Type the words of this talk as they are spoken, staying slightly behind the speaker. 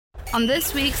On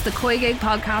this week's The Koi Gig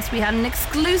podcast, we had an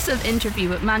exclusive interview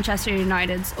with Manchester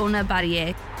United's Ona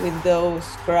Badier. With those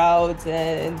crowds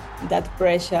and that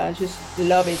pressure, I just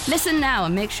love it. Listen now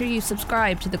and make sure you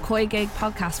subscribe to the Koi Gig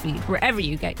podcast feed wherever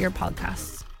you get your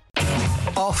podcasts.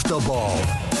 Off the ball.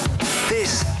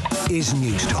 This is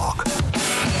News Talk.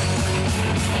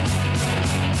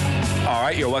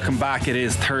 Alright, you're welcome back. It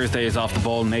is Thursdays Off the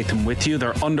Ball. Nathan with you.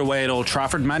 They're underway at Old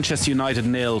Trafford. Manchester United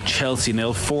 0, Chelsea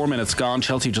 0. 4 minutes gone.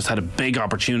 Chelsea just had a big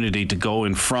opportunity to go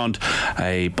in front.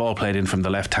 A ball played in from the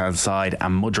left-hand side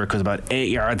and Mudryk was about 8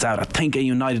 yards out. I think a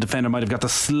United defender might have got the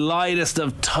slightest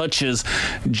of touches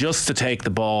just to take the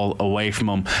ball away from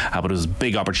him. But it was a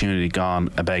big opportunity gone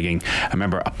a-begging.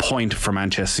 Remember, a point for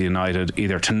Manchester United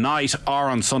either tonight or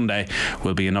on Sunday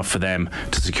will be enough for them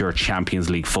to secure Champions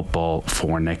League football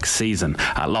for next season.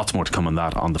 Lots more to come on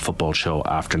that on the football show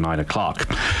after 9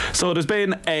 o'clock. So there's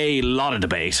been a lot of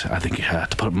debate, I think,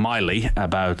 to put it mildly,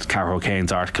 about Cara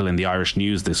O'Kane's article in the Irish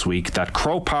News this week that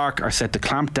Croke Park are set to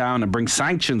clamp down and bring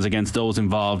sanctions against those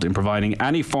involved in providing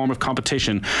any form of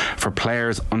competition for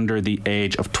players under the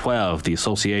age of 12. The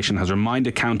association has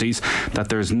reminded counties that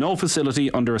there is no facility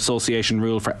under association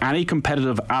rule for any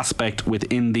competitive aspect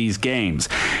within these games.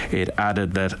 It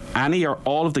added that any or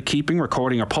all of the keeping,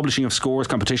 recording or publishing of scores,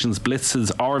 competitions,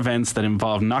 blitzes or events that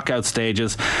involve knockout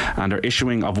stages and or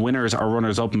issuing of winners or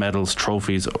runners-up medals,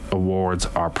 trophies, awards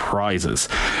or prizes.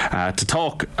 To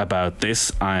talk about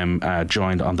this, I'm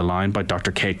joined on the line by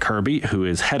Dr. Kate Kirby, who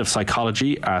is Head of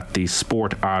Psychology at the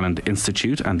Sport Ireland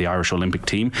Institute and the Irish Olympic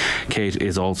Team. Kate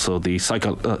is also the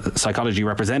psychology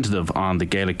representative on the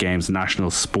Gaelic Games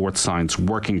National Sports Science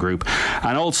Working Group,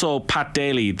 and also Pat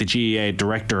Daly, the GAA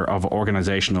Director of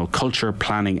Organisational Culture,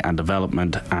 Planning and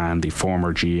Development and the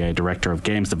former GAA Director of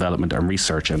Games Development and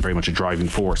Research, and very much a driving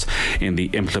force in the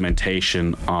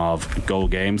implementation of Go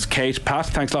Games. Kate, Pat,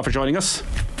 thanks a lot for joining us.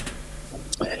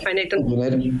 Hi,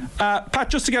 Nathan. Pat,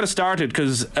 just to get us started,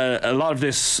 because a lot of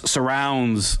this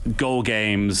surrounds Go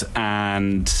Games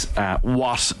and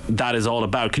what that is all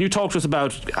about. Can you talk to us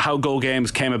about how Go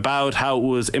Games came about, how it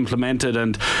was implemented,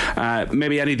 and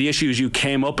maybe any of the issues you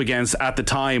came up against at the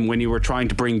time when you were trying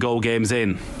to bring Go Games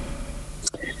in?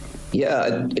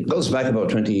 Yeah, it goes back about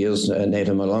 20 years,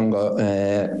 Nathan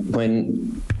Malonga,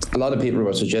 when a lot of people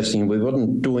were suggesting we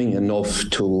weren't doing enough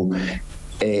to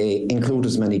include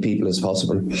as many people as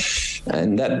possible.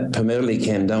 And that primarily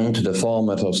came down to the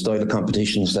format or style of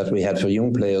competitions that we had for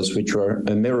young players, which were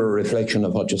a mirror reflection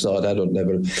of what you saw at adult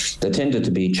level. They tended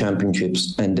to be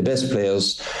championships, and the best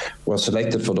players were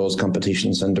selected for those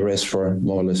competitions and the rest were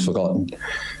more or less forgotten.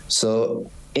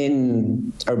 So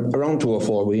in around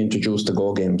 2004, we introduced the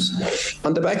Go Games.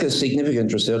 On the back of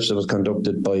significant research that was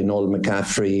conducted by Noel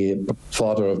McCaffrey,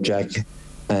 father of Jack,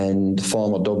 and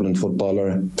former Dublin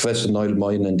footballer, Professor Niall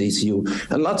Moyne and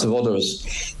DCU, and lots of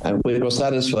others. And we were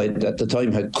satisfied that the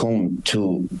time had come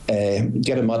to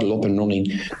get a model up and running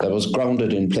that was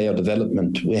grounded in player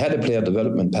development. We had a player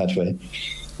development pathway,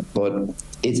 but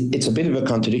it's a bit of a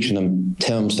contradiction in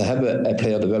terms to have a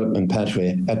player development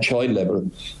pathway at child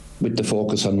level with the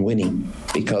focus on winning,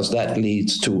 because that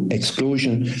leads to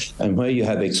exclusion, and where you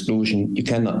have exclusion, you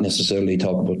cannot necessarily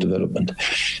talk about development.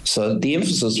 So the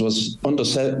emphasis was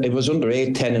under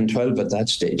 8, 10 and 12 at that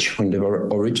stage when they were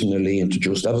originally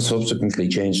introduced. That was subsequently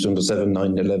changed under 7,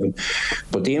 9, 11.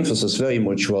 But the emphasis very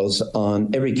much was on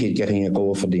every kid getting a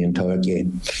go for the entire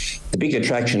game. The big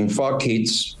attraction for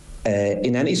kids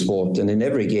in any sport and in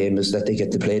every game is that they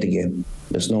get to play the game.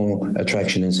 There's no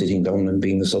attraction in sitting down and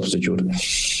being a substitute.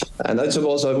 And I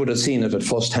suppose I would have seen it at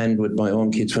first hand with my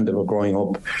own kids when they were growing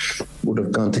up. Would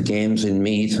have gone to games in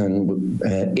Meath and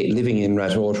living in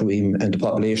Rathrothwim, and the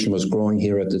population was growing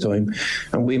here at the time.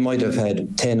 And we might have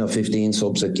had 10 or 15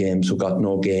 subs at games who got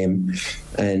no game.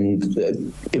 And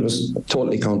it was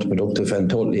totally counterproductive and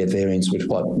totally at variance with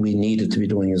what we needed to be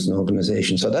doing as an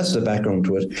organisation. So that's the background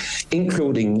to it,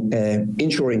 including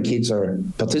ensuring kids are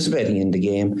participating in the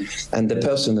game and the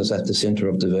person is at the centre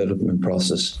of the development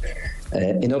process.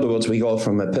 In other words, we go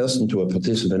from a person to a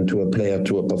participant to a player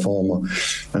to a performer,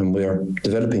 and we're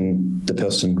developing the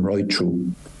person right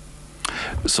through.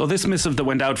 So this missive that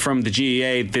went out from the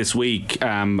GAA this week,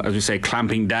 as we say,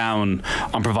 clamping down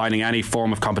on providing any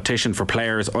form of competition for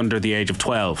players under the age of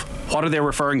 12, what are they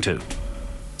referring to?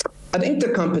 I think the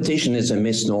competition is a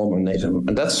misnomer, Nathan,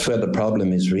 and that's where the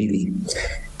problem is really.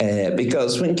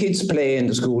 Because when kids play in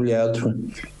the schoolyard,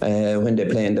 when they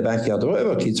play in the backyard, or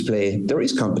wherever kids play, there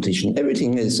is competition.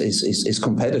 Everything is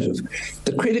competitive.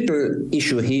 The critical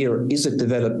issue here is it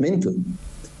developmental.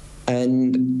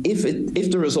 And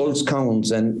if the results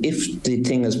count and if the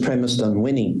thing is premised on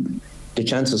winning, the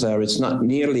chances are it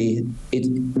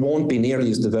won't be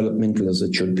nearly as developmental as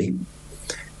it should be.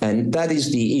 And that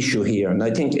is the issue here. And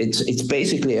I think it's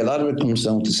basically, a lot of it comes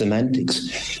down to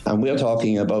semantics. And we're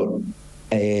talking about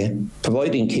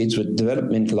providing kids with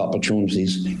developmental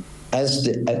opportunities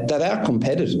that are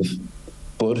competitive,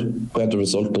 but where the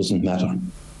result doesn't matter.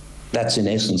 That's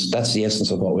the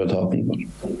essence of what we're talking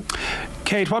about.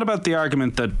 Kate, what about the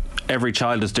argument that every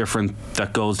child is different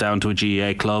that goes down to a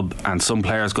GAA club, and some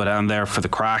players go down there for the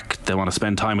crack, they want to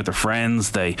spend time with their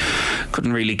friends, they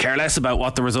couldn't really care less about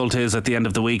what the result is at the end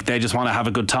of the week, they just want to have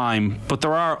a good time. But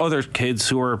there are other kids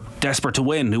who are desperate to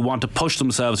win, who want to push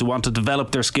themselves, who want to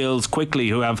develop their skills quickly,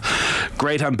 who have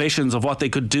great ambitions of what they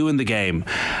could do in the game.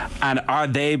 And are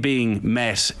they being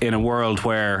met in a world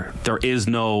where there is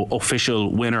no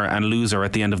official winner and loser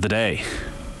at the end of the day?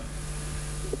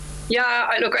 Yeah,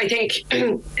 look, I think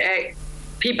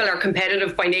people are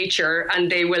competitive by nature,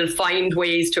 and they will find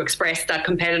ways to express that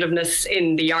competitiveness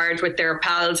in the yard with their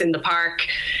pals, in the park,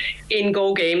 in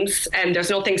Go games. And there's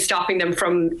nothing stopping them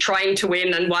from trying to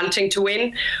win and wanting to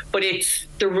win, but it's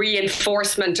the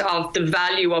reinforcement of the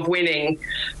value of winning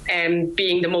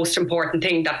being the most important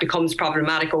thing that becomes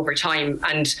problematic over time.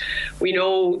 And we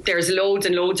know there's loads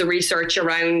and loads of research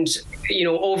around,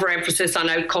 overemphasis on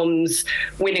outcomes,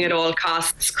 winning at all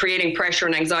costs, creating pressure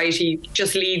and anxiety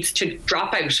just leads to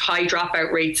high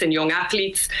dropout rates in young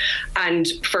athletes. And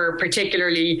for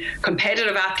particularly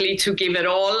competitive athletes who give it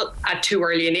all at too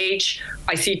early an age,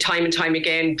 I see time and time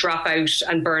again drop out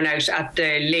and burn out at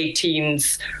the late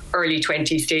teens, early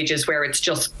 20s stages, where it's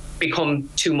just become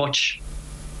too much.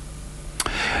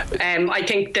 I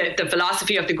think that the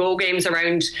philosophy of the Go games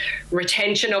around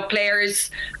retention of players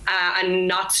and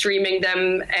not streaming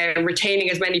them, retaining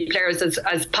as many players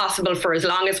as possible for as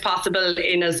long as possible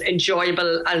in as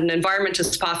enjoyable an environment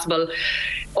as possible,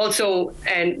 also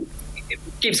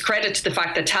gives credit to the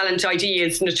fact that talent ID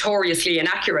is notoriously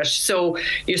inaccurate. So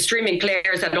you're streaming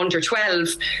players at under 12,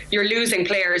 you're losing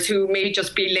players who may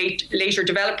just be later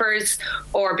developers,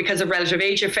 or because of relative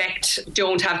age effect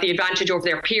don't have the advantage over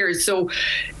their peers. So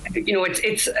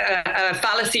it's a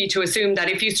fallacy to assume that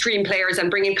if you stream players and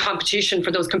bring in competition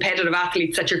for those competitive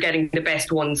athletes that you're getting the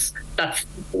best ones. That's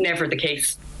never the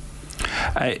case.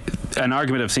 An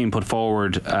argument I've seen put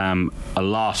forward a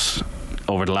lot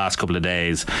over the last couple of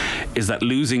days is that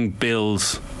losing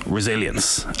builds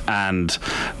resilience, and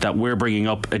that we're bringing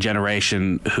up a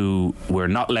generation who we're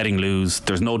not letting lose.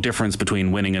 There's no difference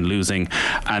between winning and losing,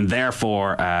 and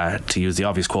therefore, to use the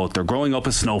obvious quote, they're growing up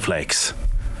as snowflakes.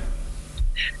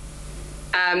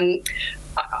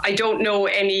 I don't know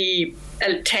any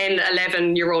 10,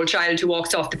 11-year-old child who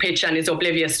walks off the pitch and is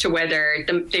oblivious to whether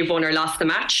they've won or lost the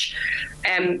match.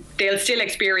 They'll still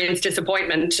experience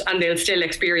disappointment and they'll still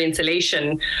experience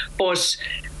elation, but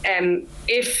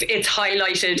if it's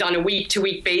highlighted on a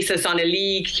week-to-week basis on a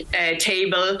league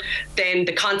table, then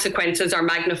the consequences are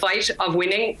magnified of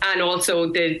winning, and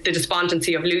also the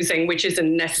despondency of losing, which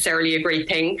isn't necessarily a great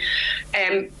thing.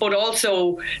 But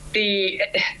also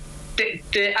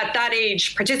at that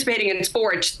age, participating in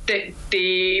sport,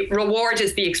 the reward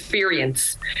is the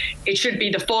experience. It should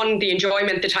be the fun, the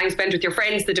enjoyment, the time spent with your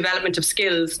friends, the development of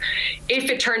skills.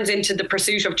 If it turns into the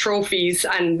pursuit of trophies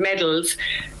and medals,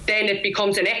 then it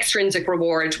becomes an extrinsic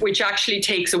reward, which actually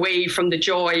takes away from the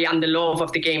joy and the love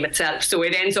of the game itself. So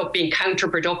it ends up being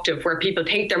counterproductive, where people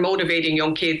think they're motivating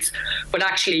young kids, but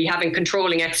actually having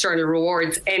controlling external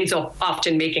rewards ends up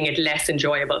often making it less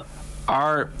enjoyable.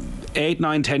 Are 8,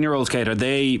 9, 10-year-olds, Kate, are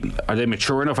they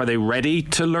mature enough? Are they ready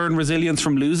to learn resilience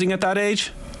from losing at that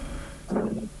age?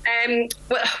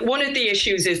 Well, one of the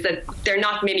issues is that they're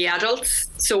not mini adults.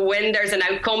 So when there's an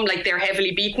outcome, like they're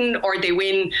heavily beaten or they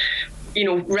win,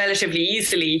 relatively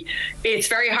easily, it's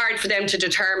very hard for them to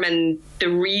determine the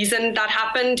reason that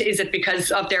happened. Is it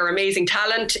because of their amazing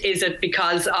talent? Is it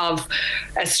because of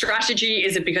a strategy?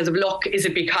 Is it because of luck? Is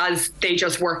it because they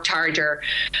just worked harder?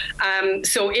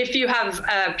 So if you have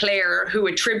a player who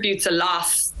attributes a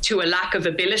loss to a lack of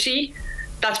ability,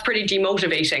 that's pretty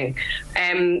demotivating.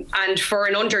 And for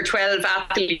an under 12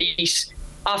 athlete,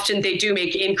 often they do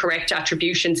make incorrect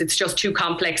attributions. It's just too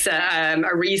complex a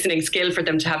reasoning skill for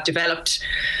them to have developed.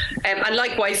 And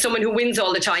likewise, someone who wins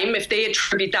all the time, if they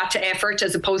attribute that to effort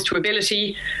as opposed to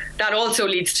ability, that also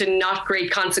leads to not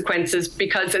great consequences,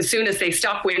 because as soon as they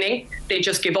stop winning, they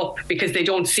just give up because they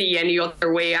don't see any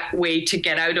other way to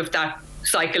get out of that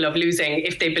cycle of losing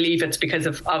if they believe it's because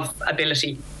of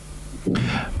ability.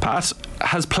 Pat,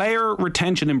 has player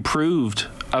retention improved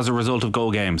as a result of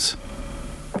Go games?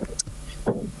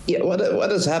 Yeah,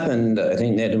 what has happened, I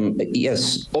think, Nathan,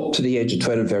 yes, up to the age of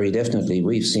 12, very definitely,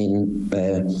 we've seen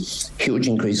huge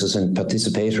increases in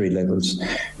participatory levels.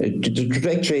 The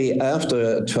trajectory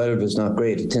after 12 is not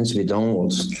great. It tends to be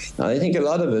downwards. I think a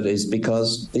lot of it is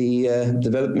because the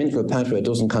developmental pathway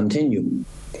doesn't continue.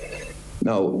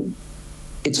 Now,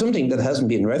 it's something that hasn't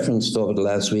been referenced over the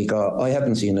last week. I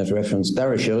haven't seen it referenced.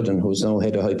 Dara Sheridan, who's now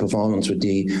head of high performance with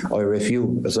the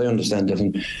IRFU, as I understand it,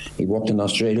 and he worked in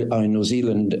New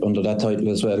Zealand under that title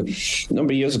as well. A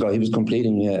number of years ago, he was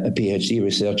completing a PhD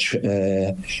research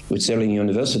with Stirling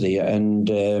University,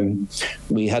 and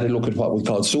we had a look at what we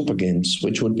call super games,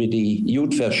 which would be the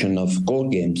youth version of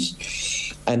gold games.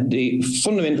 And the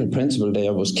fundamental principle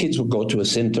there was kids would go to a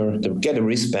centre, they would get a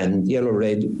wristband, yellow,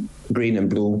 red, green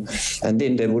and blue, and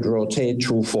then they would rotate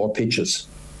through 4 pitches.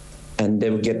 And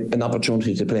they would get an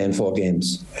opportunity to play in 4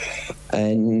 games.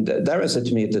 And Dara said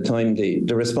to me at the time,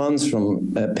 the response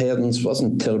from parents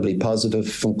wasn't terribly positive,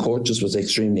 from coaches was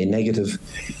extremely negative.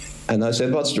 And I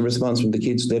said, what's the response from the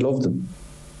kids? They loved them.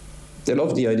 They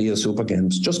love the idea of super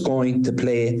games, just going to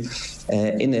play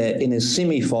in a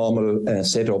semi-formal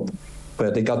setup where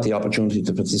they got the opportunity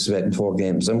to participate in 4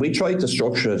 games. And we tried to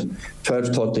structure it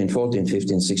 12, 13, 14,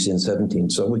 15, 16, 17.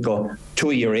 So we got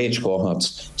 2-year age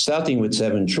cohorts, starting with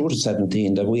 7 through to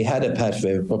 17, that we had a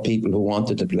pathway for people who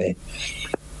wanted to play.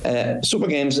 Super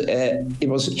Games, it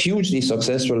was hugely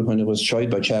successful when it was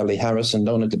tried by Charlie Harrison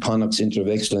down at the Connacht Centre of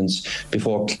Excellence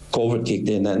before COVID kicked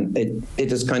in, and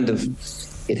it is kind of...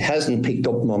 It hasn't picked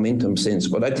up momentum since,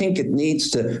 but I think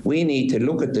we need to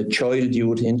look at the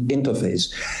child-youth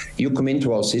interface. You come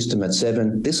into our system at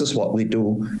 7, this is what we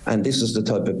do, and this is the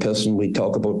type of person we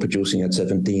talk about producing at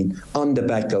 17, on the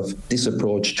back of this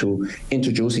approach to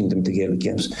introducing them to Gaelic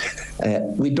games.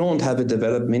 We don't have a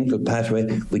developmental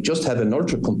pathway, we just have an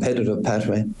ultra-competitive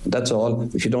pathway. That's all.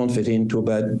 If you don't fit in, too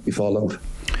bad, you fall out.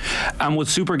 And would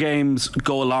Super Games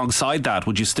go alongside that?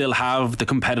 Would you still have the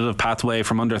competitive pathway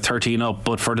from under 13 up,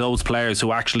 but for those players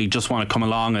who actually just want to come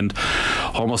along and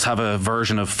almost have a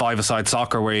version of five-a-side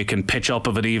soccer where you can pitch up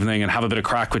of an evening and have a bit of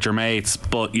crack with your mates,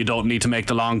 but you don't need to make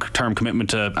the long-term commitment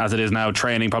to, as it is now,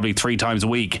 training probably 3 times a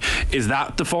week? Is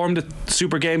that the form that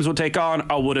Super Games would take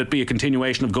on, or would it be a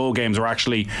continuation of Go Games where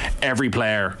actually every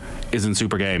player is in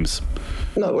Super Games?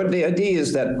 No, well, the idea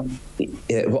is that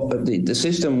the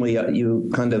system you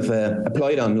kind of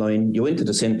applied online, you went to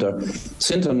the centre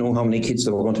knew how many kids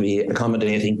they were going to be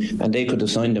accommodating, and they could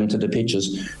assign them to the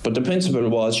pitches. But the principle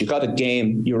was you got a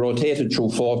game, you rotated through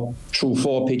four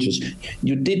pitches.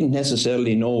 You didn't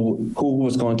necessarily know who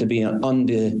was going to be on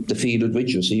the field with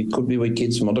you. So you could be with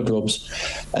kids from other clubs,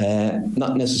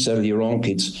 not necessarily your own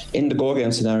kids. In the Go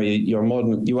Game scenario,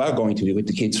 you are going to be with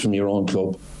the kids from your own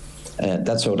club.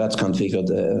 That's how that's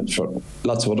configured for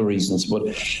lots of other reasons. But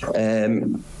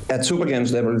at Super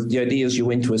Games level, the idea is you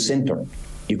went to a centre.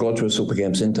 You go to a Super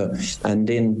Game centre, and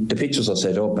then the pitches are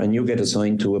set up, and you get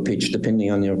assigned to a pitch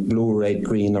depending on your blue, red,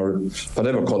 green, or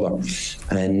whatever colour,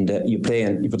 and you play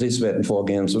and you participate in 4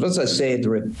 games. So as I say,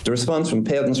 the response from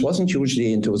parents wasn't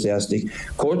hugely enthusiastic,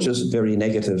 coaches very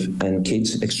negative, and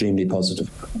kids extremely positive.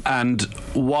 And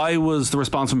why was the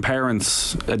response from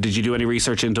parents? Did you do any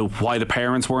research into why the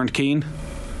parents weren't keen?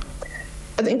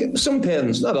 I think some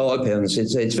parents, not all parents,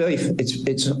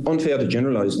 it's unfair to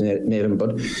generalise, Nathan,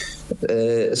 but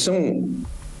some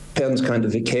parents kind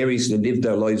of vicariously live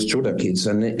their lives through their kids,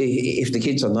 and if the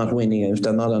kids are not winning and if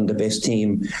they're not on the best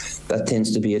team, that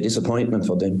tends to be a disappointment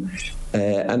for them.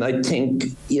 And I think,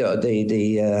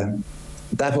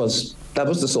 that was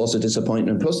the source of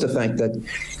disappointment. Plus the fact that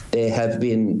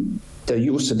they're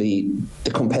used to the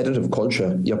competitive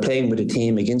culture. You're playing with a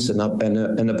team against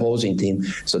an opposing team.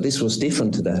 So this was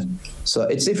different to that. So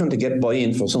it's different to get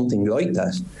buy-in for something like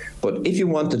that. But if you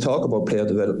want to talk about player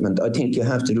development, I think you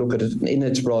have to look at it in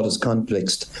its broadest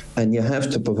context, and you have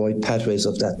to provide pathways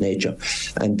of that nature.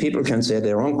 And people can say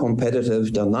they're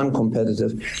uncompetitive, they're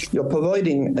non-competitive. You're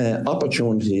providing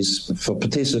opportunities for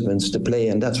participants to play,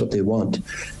 and that's what they want.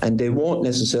 And they won't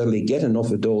necessarily get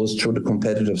enough of those through the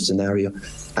competitive scenario.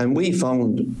 And we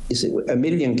found 1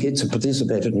 million kids have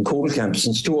participated in Cool Camp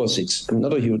since 2006,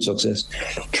 another huge success.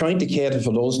 Trying to cater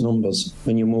for those numbers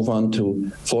when you move on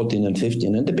to 14 and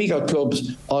 15. And the bigger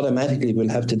clubs automatically will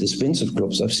have to dispense of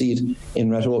clubs. I've seen it in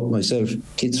Rathope myself.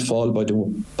 Kids fall by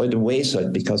the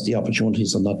wayside because the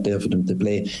opportunities are not there for them to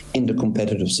play in the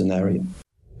competitive scenario.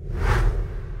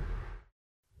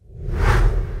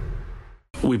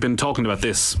 we've been talking about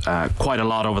this quite a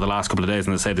lot over the last couple of days,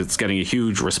 and I said it's getting a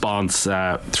huge response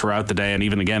throughout the day, and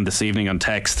even again this evening on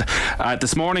text.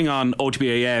 This morning on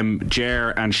OTBAM,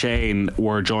 Ger and Shane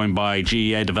were joined by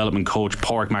GAA development coach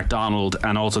Pádraig MacDonald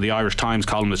and also the Irish Times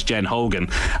columnist Jen Hogan.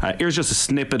 Here's just a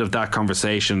snippet of that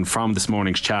conversation from this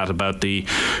morning's chat about the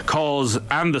cause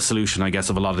and the solution, I guess,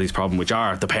 of a lot of these problems, which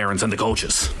are the parents and the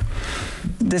coaches.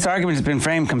 This argument has been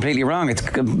framed completely wrong. It's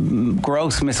a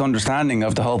gross misunderstanding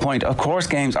of the whole point. Of course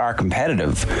games are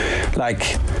competitive. Like,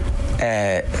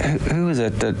 who is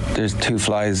it that there's two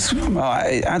flies?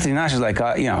 Anthony Nash is like,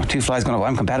 two flies going up.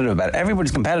 I'm competitive about it.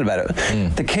 Everybody's competitive about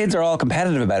it. The kids are all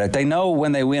competitive about it. They know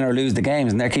when they win or lose the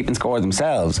games, and they're keeping score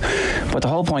themselves. But the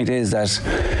whole point is that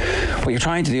what you're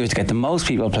trying to do is to get the most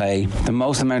people play the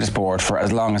most amount of sport for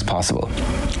as long as possible.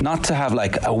 Not to have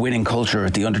like a winning culture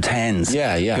at the under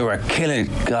 10s who are killing.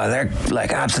 God, they're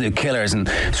like absolute killers, and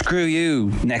screw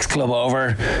you, next club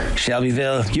over,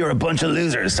 Shelbyville, you're a bunch of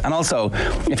losers. And also,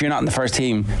 if you're not in the first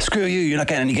team, screw you, you're not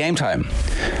getting any game time.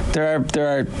 There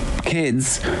are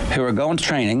kids who are going to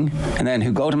training and then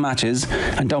who go to matches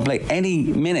and don't play any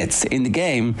minutes in the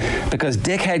game because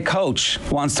dickhead coach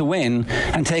wants to win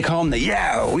and take home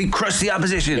we crushed the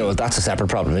opposition. Well, that's a separate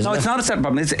problem, isn't it? No, it's not a separate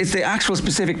problem. It's the actual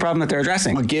specific problem that they're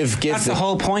addressing. Well, that's the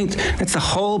whole point. That's the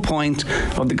whole point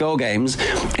of the Go Games,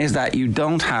 is that you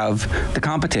don't have the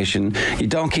competition, you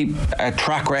don't keep a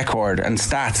track record and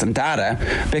stats and data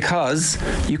because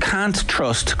you can't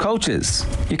trust coaches.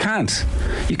 You can't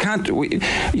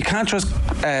trust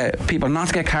people not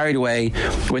to get carried away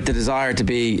with the desire to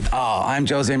be, I'm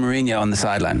Jose Mourinho on the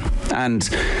sideline. And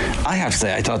I have to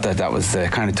say, I thought that was the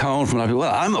kind of tone from a lot of people.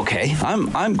 Well, I'm okay.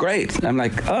 I'm great. I'm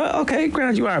like, okay,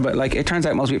 grand, you are, but like it turns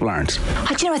out most people aren't.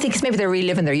 I think it's maybe they're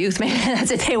reliving their youth. Maybe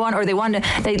that's what they want, or they want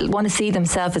to see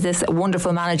themselves as this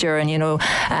wonderful manager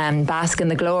and bask in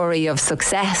the glory of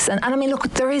success. And I mean, look,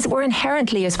 we're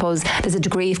inherently, I suppose, there's a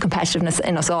degree of competitiveness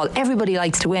in us all. Everybody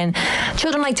likes to win.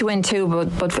 Children like to win too,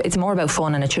 but it's more about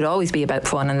fun, and it should always be about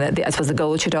fun. And I suppose the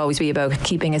goal should always be about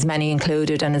keeping as many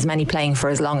included and as many playing for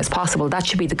as long as possible. That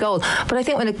should be the goal. But I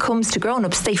think when it comes to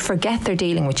grown-ups, they forget they're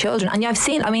dealing with children. And I've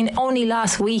seen, only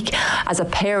last week as a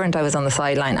parent, I was on the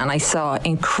sideline and I saw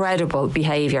incredible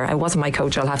behaviour. It wasn't my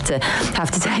coach, I'll have to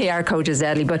say our coach is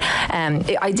Daly, but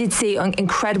I did see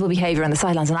incredible behaviour on the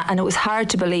sidelines, and it was hard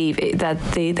to believe that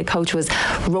the coach was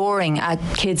roaring at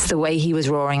kids the way he was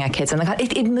roaring at kids. And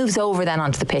it moves over then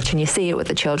onto the pitch, and you see it with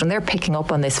the children. They're picking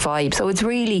up on this vibe. So it's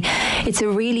a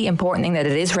really important thing that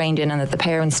it is reined in, and that the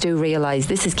parents do realise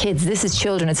this is kids, this is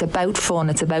children. It's about fun.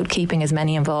 It's about keeping as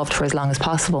many involved for as long as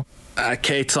possible.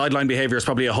 Kate, sideline behaviour is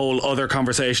probably a whole other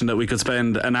conversation that we could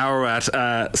spend an hour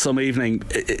at some evening.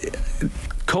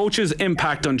 Coaches'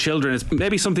 impact on children is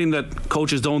maybe something that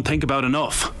coaches don't think about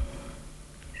enough.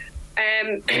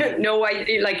 No,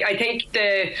 I think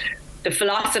the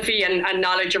philosophy and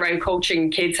knowledge around coaching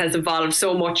kids has evolved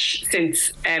so much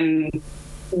since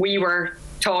we were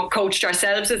coached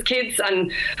ourselves as kids,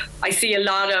 and I see a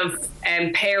lot of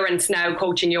parents now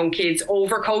coaching young kids,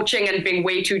 over coaching and being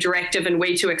way too directive and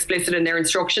way too explicit in their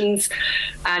instructions,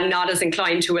 and not as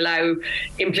inclined to allow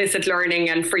implicit learning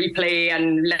and free play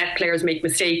and let players make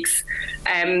mistakes.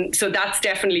 So that's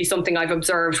definitely something I've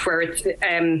observed, where it's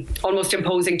almost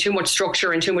imposing too much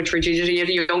structure and too much rigidity at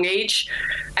a young age.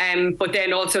 But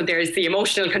then also there's the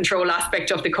emotional control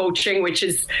aspect of the coaching, which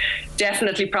is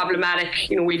definitely problematic.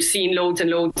 We've seen loads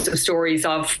and loads of stories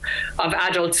of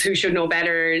adults who should know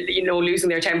better, losing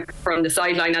their temper on the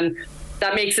sideline, and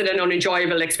that makes it an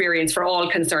unenjoyable experience for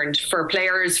all concerned, for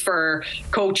players, for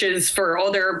coaches, for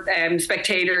other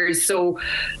spectators. So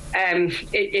for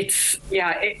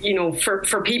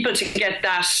people to get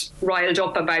that riled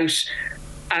up about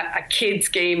a kid's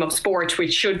game of sport,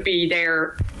 which should be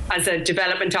there as a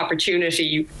development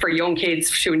opportunity for young kids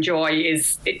to enjoy,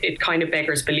 it kind of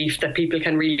beggars belief that people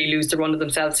can really lose the run of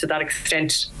themselves to that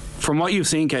extent. From what you've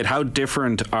seen, Kate, how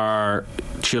different are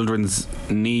children's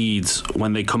needs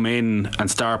when they come in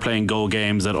and start playing Go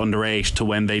games at underage to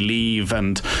when they leave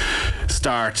and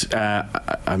start,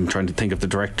 I'm trying to think of the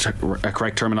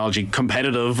correct terminology,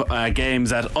 competitive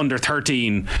games at under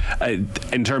 13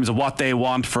 in terms of what they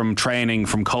want from training,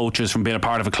 from coaches, from being a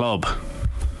part of a club?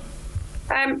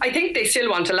 I think they still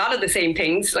want a lot of the same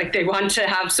things. Like, they want to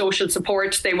have social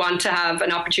support, they want to have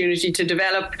an opportunity to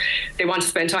develop, they want to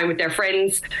spend time with their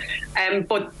friends,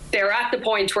 but they're at the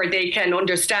point where they can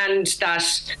understand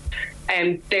that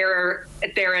they're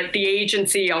at the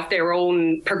agency of their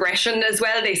own progression as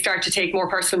well. They start to take more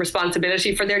personal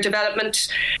responsibility for their development.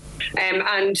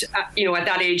 At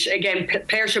that age, again,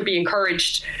 players should be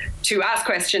encouraged to ask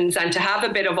questions and to have a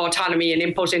bit of autonomy and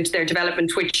input into their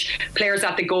development, which players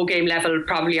at the Go game level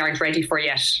probably aren't ready for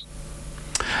yet.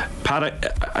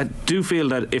 Pat, I do feel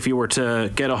that if you were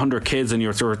to get 100 kids and you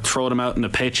were to throw them out in a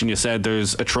pitch and you said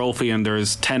there's a trophy and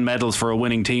there's 10 medals for a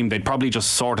winning team, they'd probably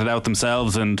just sort it out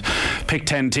themselves and pick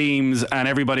 10 teams and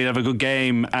everybody'd have a good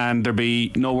game and there'd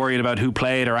be no worrying about who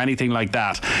played or anything like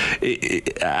that.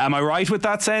 Am I right with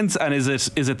that sense? And is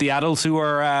it the adults who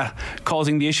are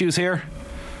causing the issues here?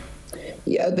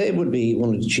 Yeah, they would be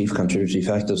one of the chief contributory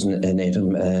factors,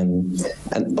 Nathan. And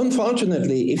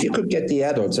unfortunately, if you could get the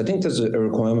adults, I think there's a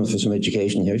requirement for some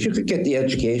education here. If you could get the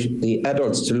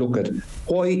adults to look at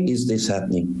why is this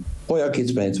happening? Why are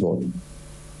kids playing sport?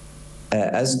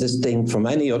 As distinct from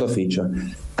any other feature,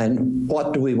 and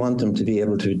what do we want them to be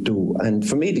able to do? And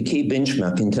for me, the key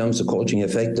benchmark in terms of coaching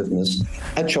effectiveness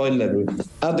at child level,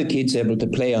 are the kids able to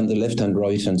play on the left and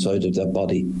right hand side of their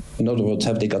body? In other words,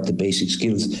 have they got the basic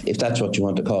skills, if that's what you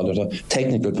want to call it, or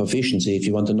technical proficiency, if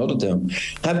you want another term?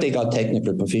 Have they got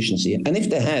technical proficiency? And if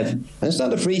they have, and it's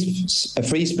not a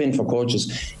free spin for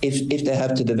coaches, if they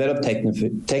have to develop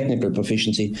technical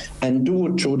proficiency and do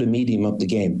it through the medium of the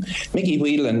game. Mickey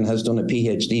Whelan has done a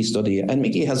PhD study, and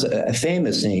Mickey has a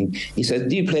famous saying. He said,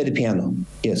 do you play the piano?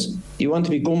 Yes. Do you want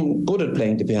to become good at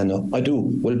playing the piano? I do.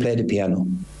 We'll play the piano.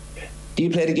 Do you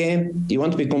play the game? Do you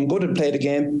want to become good at play the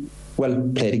game? Well,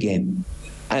 play the game.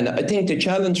 And I think the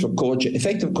challenge for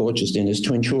effective coaches then is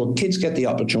to ensure kids get the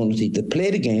opportunity to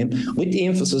play the game with the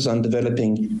emphasis on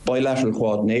developing bilateral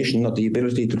coordination, not the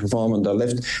ability to perform on the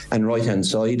left and right hand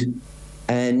side.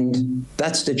 And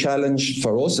that's the challenge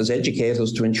for us as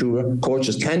educators, to ensure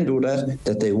coaches can do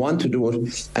that they want to do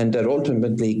it, and that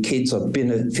ultimately kids are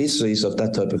beneficiaries of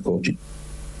that type of coaching.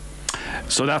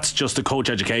 So that's just the coach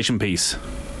education piece.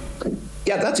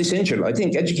 Yeah, that's essential. I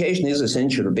think education is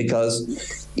essential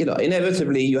because,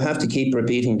 inevitably you have to keep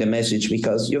repeating the message,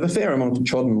 because you have a fair amount of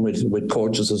trouble with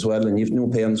coaches as well, and you have new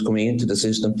parents coming into the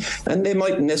system, and they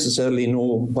might necessarily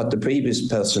know what the previous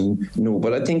person knew.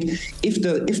 But I think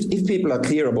if people are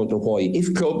clear about the why,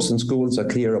 if clubs and schools are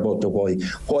clear about the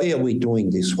why are we doing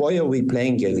this? Why are we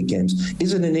playing Gaelic games?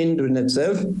 Is it an end in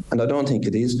itself? And I don't think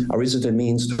it is. Or is it a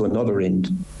means to another end,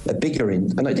 a bigger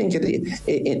end? And I think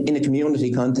in a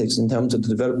community context, in terms of the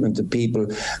development of people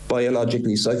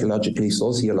biologically, psychologically,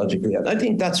 sociologically, I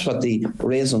think that's what the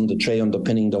raison d'etre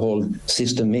underpinning the whole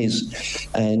system is.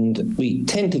 And we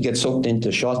tend to get sucked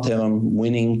into short-term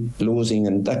winning, losing,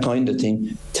 and that kind of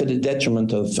thing, to the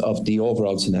detriment of the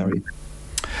overall scenario.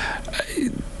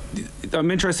 I'm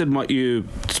interested in what you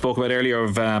spoke about earlier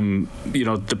of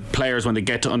the players when they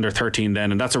get to under 13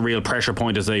 then, and that's a real pressure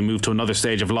point as they move to another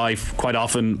stage of life, quite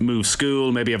often move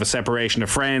school, maybe have a separation of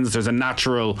friends. There's a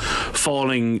natural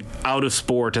falling out of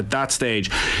sport at that stage.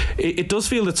 It does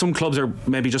feel that some clubs are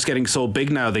maybe just getting so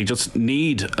big now, they just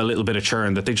need a little bit of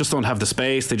churn, that they just don't have the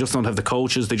space, they just don't have the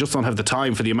coaches, they just don't have the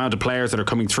time for the amount of players that are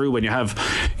coming through. When you have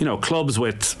clubs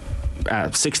with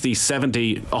 60,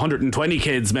 70, 120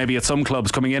 kids maybe at some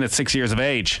clubs coming in at 6 years of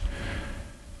age.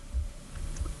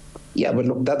 Yeah, but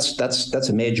look, that's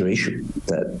a major issue,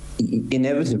 that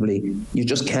inevitably you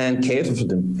just can't cater for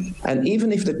them. And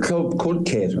even if the club could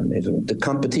cater, the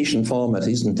competition format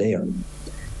isn't there.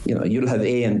 You'll have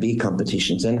A and B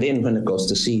competitions, and then when it goes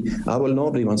to C,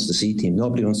 nobody wants the C team,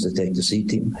 nobody wants to take the C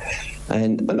team.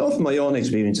 And I know from my own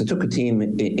experience, I took a team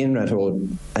in Red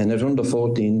Road, and at under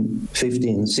 14,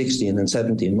 15, 16 and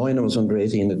 17, mine was under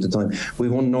 18 at the time, we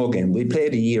won no game. We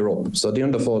played a year up, so the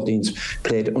under 14s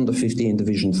played under 15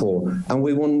 Division 4, and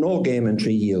we won no game in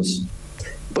 3 years.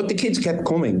 But the kids kept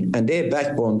coming, and they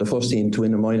backboned the first team to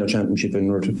win a minor championship in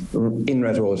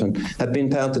Red Rose, and have been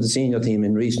part of the senior team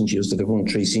in recent years that have won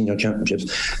 3 senior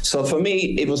championships. So for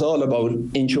me, it was all about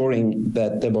ensuring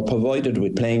that they were provided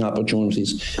with playing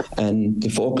opportunities, and the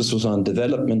focus was on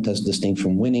development as distinct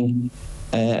from winning.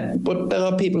 But there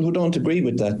are people who don't agree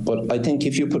with that. But I think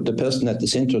if you put the person at the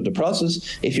centre of the process,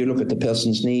 if you look at the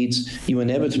person's needs, you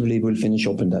inevitably will finish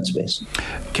up in that space.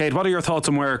 Kate, what are your thoughts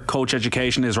on where coach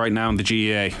education is right now in the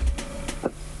GAA?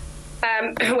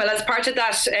 Well, as part of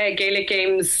that Gaelic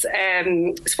Games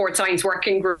Sports Science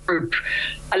Working Group,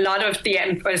 a lot of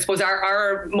I suppose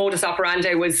our modus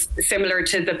operandi was similar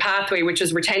to the pathway, which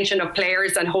is retention of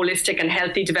players and holistic and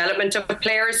healthy development of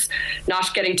players,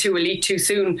 not getting too elite too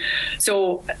soon.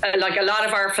 So like a lot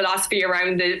of our philosophy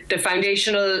around the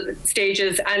foundational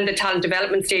stages and the talent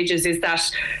development stages is that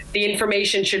the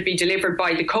information should be delivered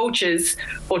by the coaches,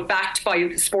 but backed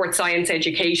by sports science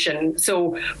education.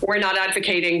 So we're not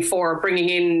advocating for bringing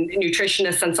in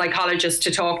nutritionists and psychologists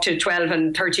to talk to 12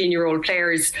 and 13-year-old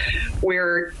players.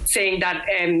 We're saying that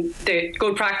the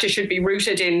good practice should be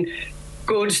rooted in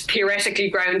good theoretically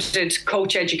grounded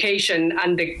coach education,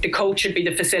 and the coach should be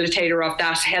the facilitator of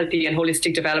that healthy and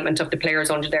holistic development of the players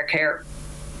under their care.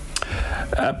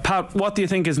 Pat, what do you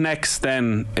think is next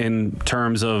then in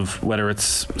terms of whether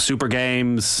it's super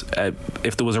games,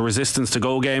 if there was a resistance to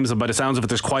go games, and by the sounds of it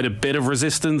there's quite a bit of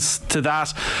resistance to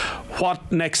that,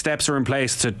 what next steps are in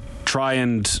place to try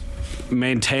and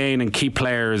maintain and keep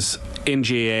players in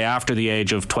GAA after the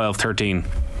age of 12, 13?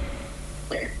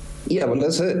 Yeah, well,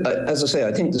 as I say,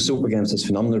 I think the Super Games has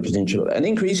phenomenal potential. And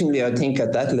increasingly, I think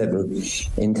at that level,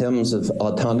 in terms of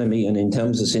autonomy and in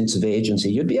terms of sense of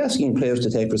agency, you'd be asking players to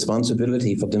take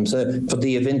responsibility for themselves, for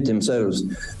the event themselves.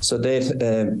 So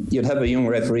that you'd have a young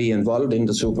referee involved in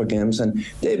the Super Games, and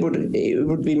it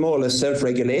would be more or less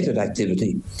self-regulated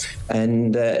activity.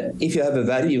 And if you have a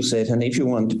value set, and if you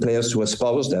want players to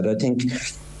espouse that, I think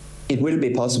it will be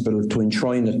possible to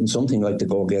enshrine it in something like the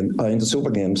Go Game, in the Super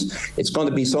Games. It's going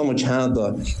to be so much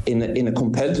harder in a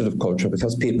competitive culture,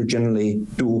 because people generally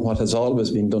do what has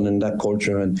always been done in that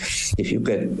culture. And if you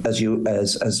get,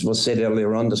 as was said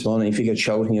earlier on this morning, if you get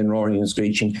shouting and roaring and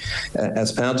screeching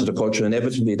as part of the culture,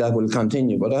 inevitably that will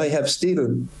continue. But I have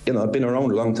still, I've been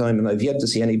around a long time, and I've yet to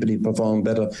see anybody perform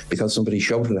better because somebody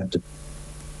shouted at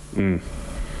them.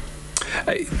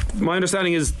 My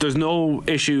understanding is there's no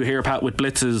issue here, Pat, with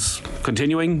blitzes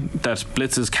continuing, that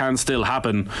blitzes can still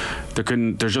happen.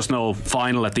 There's just no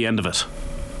final at the end of it.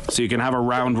 So you can have a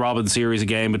round-robin series of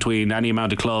game between any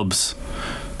amount of clubs.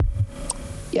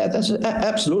 Yeah, that's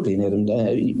absolutely, Nathan.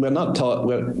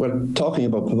 We're talking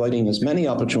about providing as many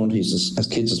opportunities as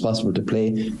kids as possible to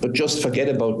play, but just forget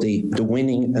about the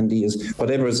winning and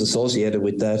whatever is associated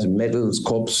with that, medals,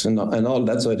 cups, and all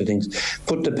that side of things.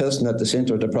 Put the person at the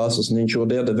centre of the process and ensure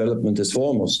their development is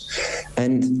foremost.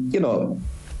 And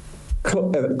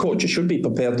coaches should be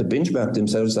prepared to benchmark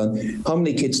themselves on how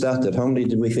many kids started, how many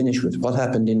did we finish with, what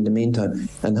happened in the meantime,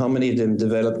 and how many of them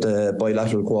developed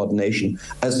bilateral coordination,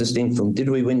 as distinct from did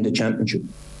we win the championship.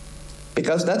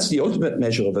 Because that's the ultimate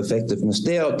measure of effectiveness.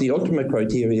 They are the ultimate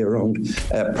criteria around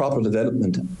proper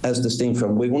development, as distinct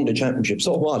from we won the championship.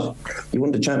 So what? You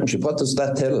won the championship. What does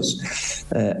that tell us?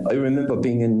 I remember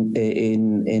being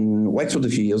in Wexford a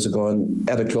few years ago and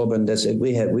at a club, and they said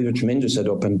we were tremendous set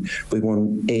up, and we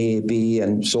won A, B,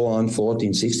 and so on,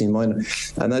 14, 16 minor.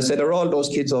 And I said, are all those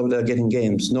kids over there getting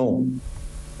games? No.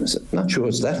 I said, not sure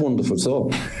it's that wonderful. So,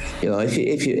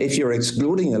 if you're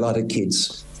excluding a lot of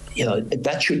kids,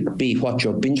 that should be what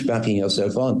you're benchmarking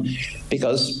yourself on.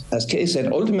 Because, as Kay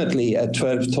said, ultimately at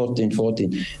 12, 13,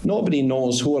 14, nobody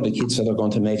knows who are the kids that are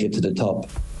going to make it to the top.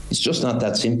 It's just not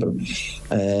that simple.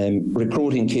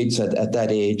 Recruiting kids at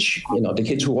that age, the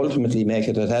kids who ultimately make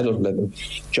it at adult level.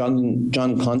 John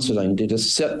Considine did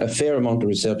a fair amount of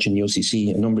research in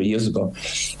UCC a number of years ago,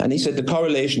 and he said the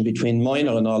correlation between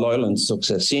minor and All-Ireland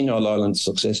success, senior All-Ireland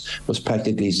success, was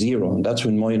practically zero, and that's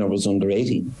when minor was under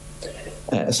 18.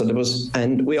 So there was,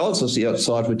 and we also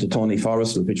saw it with the Tony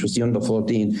Forrestal, which was the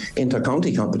under-14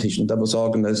 inter-county competition that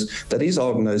is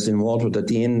organised in Waterford at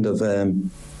the end of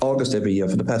August every year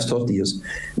for the past 30 years.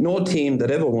 No team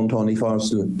that ever won Tony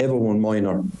Forrestal ever won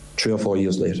minor 3 or 4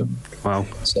 years later. Wow.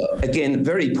 So again,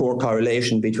 very poor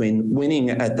correlation between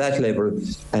winning at that level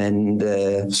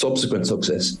and subsequent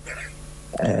success.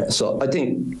 So I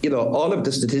think, all of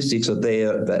the statistics are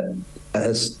there that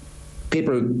as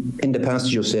people in the past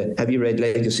just say, have you read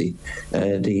Legacy,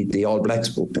 the All Blacks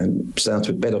book, and starts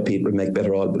with better people make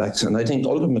better All Blacks. And I think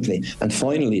ultimately and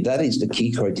finally that is the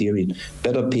key criterion.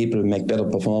 Better people make better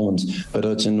performance, whether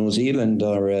it's in New Zealand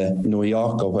or New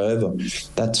York or wherever.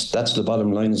 That's the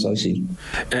bottom line as I see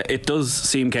it. It does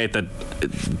seem, Kate, that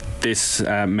this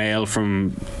mail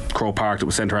from Croke Park that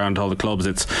was sent around to all the clubs,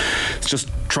 it's just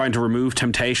trying to remove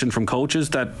temptation from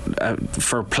coaches, that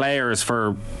for players,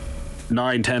 for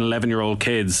 9, 10, 11-year-old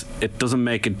kids, it doesn't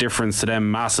make a difference to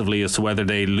them massively as to whether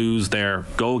they lose their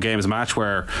Go Games match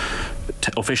where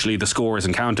officially the score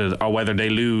isn't counted, or whether they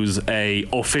lose a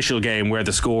official game where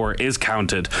the score is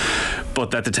counted.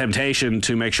 But that the temptation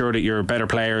to make sure that your better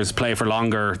players play for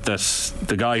longer, that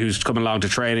the guy who's coming along to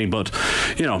training but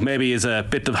maybe is a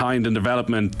bit behind in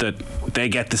development, that they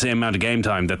get the same amount of game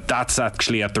time, that's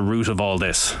actually at the root of all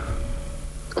this.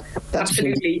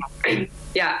 Absolutely.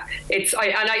 Yeah,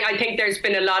 I think there's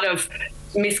been a lot of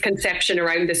misconception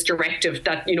around this directive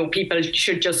that people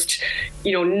should just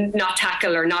not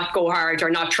tackle or not go hard or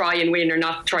not try and win or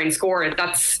not try and score it.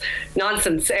 That's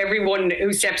nonsense. Everyone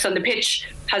who steps on the pitch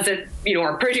has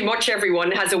or pretty much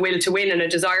everyone has a will to win and a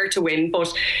desire to win,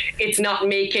 but it's not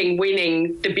making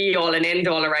winning the be all and end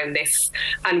all around this.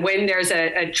 And when there's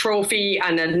a trophy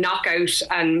and a knockout,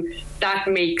 and that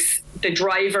makes the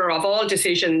driver of all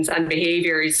decisions and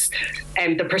behaviours,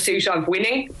 the pursuit of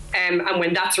winning. And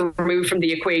when that's removed from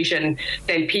the equation,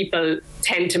 then people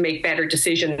tend to make better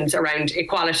decisions around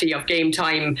equality of game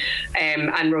time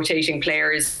and rotating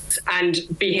players and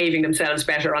behaving themselves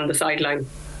better on the sideline.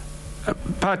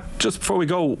 Pat, just before we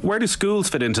go, where do schools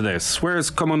fit into this? Where is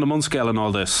Come on the Munskell in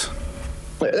all this?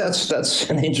 That's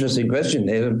an interesting question,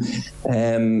 Nathan.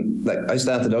 I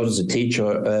started out as a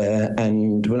teacher,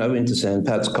 and when I went to St.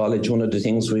 Pat's College, one of the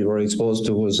things we were exposed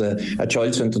to was a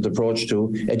child-centred approach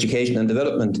to education and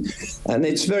development, and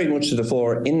it's very much to the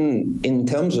fore in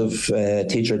terms of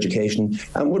teacher education.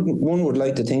 And one would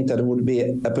like to think that it would be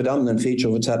a predominant feature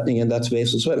of what's happening in that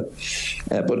space as well.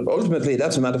 But ultimately,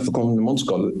 that's a matter for Come on the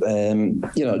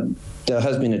Munskell. There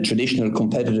has been a traditional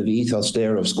competitive ethos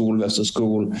there of school versus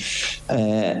school,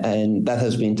 and that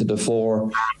has been to the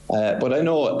fore. But I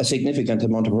know a significant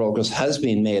amount of progress has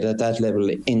been made at that level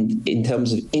in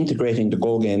terms of integrating the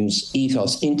Go Games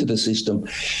ethos into the system.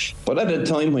 But at a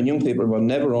time when young people were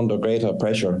never under greater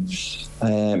pressure,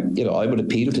 I would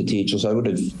appeal to teachers, I would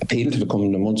appeal to the Come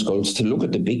on the Munskells to look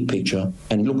at the big picture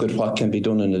and look at what can be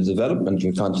done in a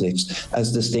developmental context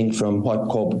as distinct from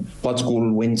what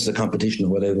school wins the competition or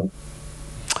whatever.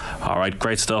 All right,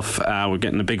 great stuff. We're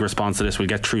getting a big response to this. We'll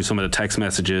get through some of the text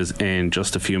messages in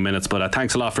just a few minutes. But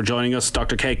thanks a lot for joining us,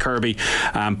 Dr. Kate Kirby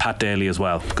and Pat Daly as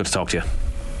well. Good to talk to you.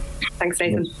 Thanks,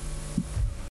 Nathan.